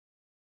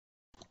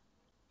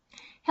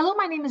Hello,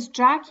 my name is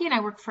Jackie and I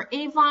work for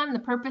Avon. The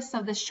purpose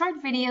of this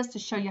short video is to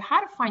show you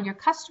how to find your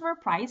customer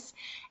price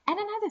and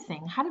another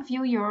thing, how to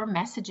view your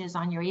messages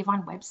on your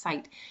Avon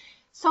website.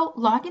 So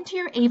log into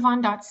your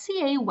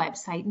avon.ca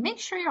website. Make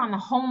sure you're on the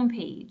home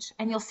page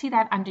and you'll see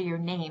that under your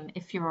name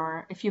if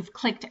you've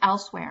clicked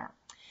elsewhere.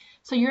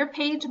 So your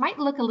page might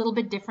look a little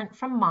bit different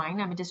from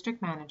mine. I'm a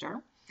district manager.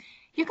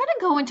 You're going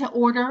to go into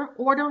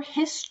order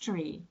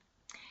history.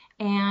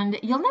 And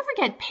you'll never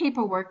get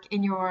paperwork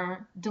in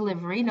your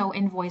delivery, no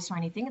invoice or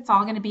anything. It's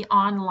all going to be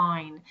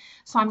online.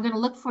 So I'm going to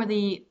look for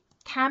the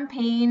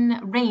campaign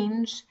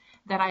range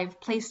that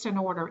I've placed an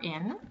order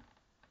in.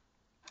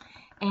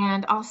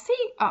 And I'll see,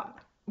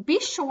 be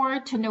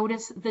sure to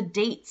notice the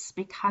dates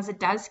because it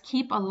does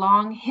keep a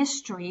long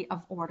history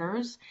of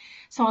orders.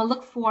 So I'll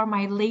look for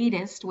my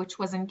latest, which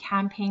was in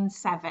campaign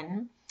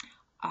 7.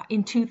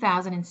 In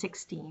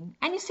 2016,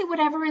 and you see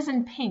whatever is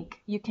in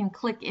pink you can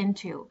click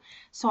into.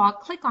 So I'll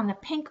click on the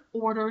pink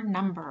order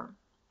number,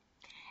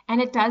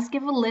 and it does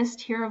give a list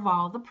here of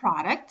all the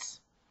products.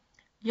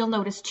 You'll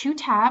notice 2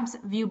 tabs,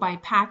 view by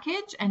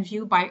package and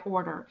view by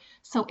order.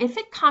 So if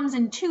it comes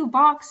in 2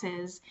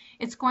 boxes,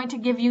 it's going to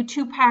give you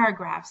 2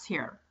 paragraphs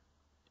here.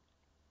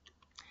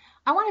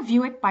 I want to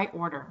view it by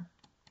order.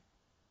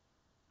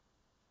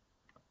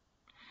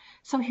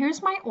 So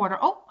here's my order.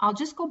 Oh, I'll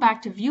just go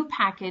back to view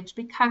package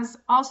because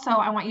also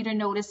I want you to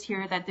notice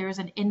here that there's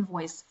an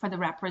invoice for the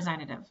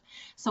representative.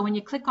 So when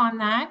you click on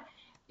that,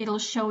 it'll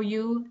show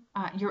you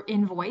your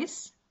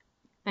invoice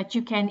that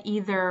you can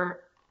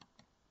either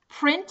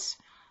print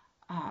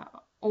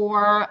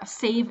or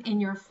save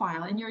in your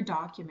file, in your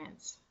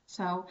documents.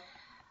 So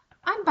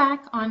I'm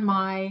back on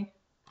my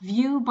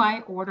view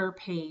by order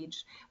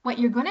page. What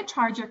you're going to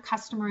charge your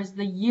customer is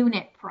the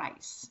unit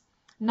price,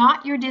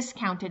 not your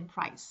discounted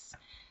price.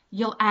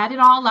 You'll add it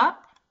all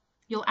up.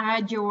 You'll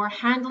add your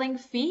handling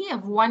fee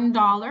of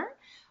 $1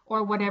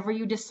 or whatever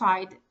you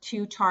decide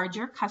to charge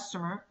your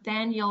customer.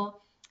 Then you'll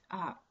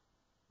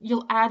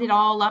add it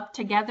all up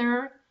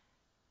together.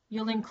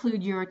 You'll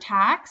include your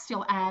tax.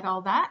 You'll add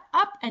all that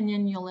up, and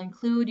then you'll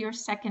include your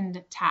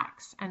second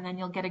tax, and then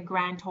you'll get a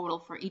grand total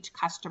for each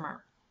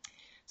customer.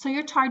 So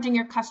you're charging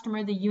your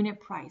customer the unit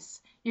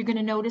price. You're going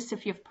to notice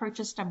if you've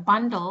purchased a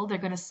bundle, they're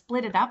going to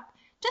split it up,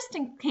 just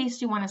in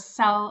case you want to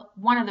sell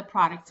one of the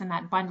products in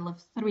that bundle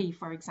of 3,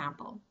 for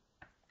example.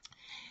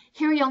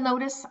 Here you'll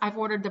notice I've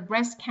ordered the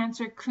Breast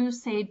Cancer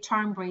Crusade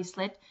Charm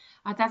Bracelet.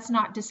 That's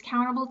not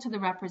discountable to the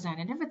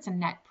representative. It's a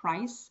net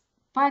price,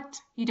 but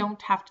you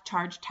don't have to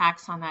charge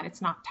tax on that.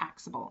 It's not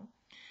taxable.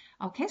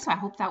 Okay, so I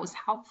hope that was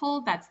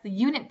helpful. That's the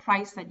unit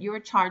price that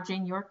you're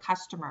charging your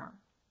customer.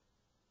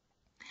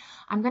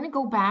 I'm going to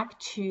go back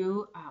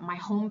to my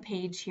home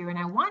page here, and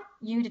I want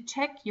you to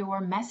check your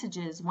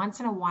messages once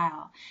in a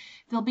while.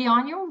 They'll be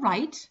on your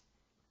right.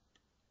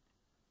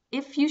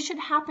 If you should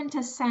happen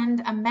to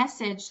send a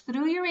message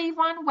through your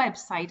Avon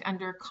website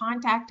under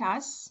Contact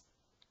Us,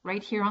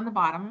 right here on the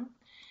bottom,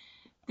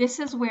 this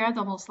is where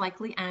they'll most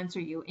likely answer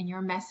you in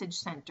your message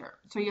center.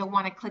 So you'll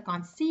want to click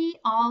on See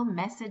All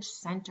Message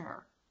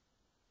Center.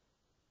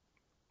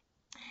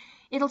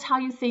 It'll tell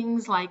you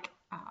things like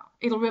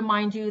it'll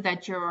remind you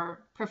that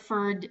your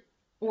preferred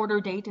order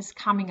date is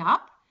coming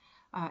up.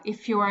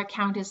 If your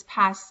account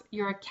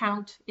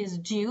is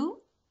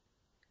due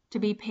to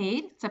be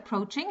paid, it's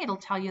approaching, it'll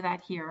tell you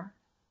that here.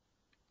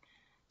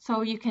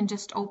 So you can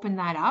just open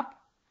that up.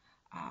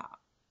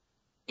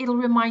 It'll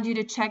remind you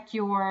to check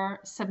your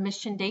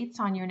submission dates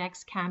on your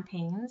next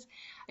campaigns.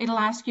 It'll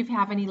ask you if you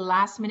have any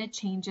last-minute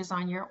changes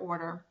on your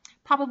order,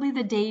 probably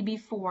the day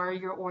before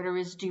your order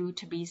is due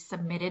to be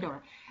submitted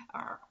or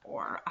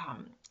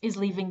is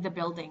leaving the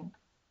building.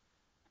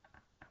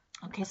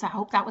 Okay, so I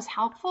hope that was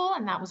helpful,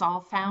 and that was all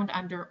found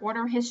under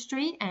order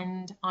history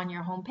and on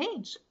your home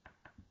page.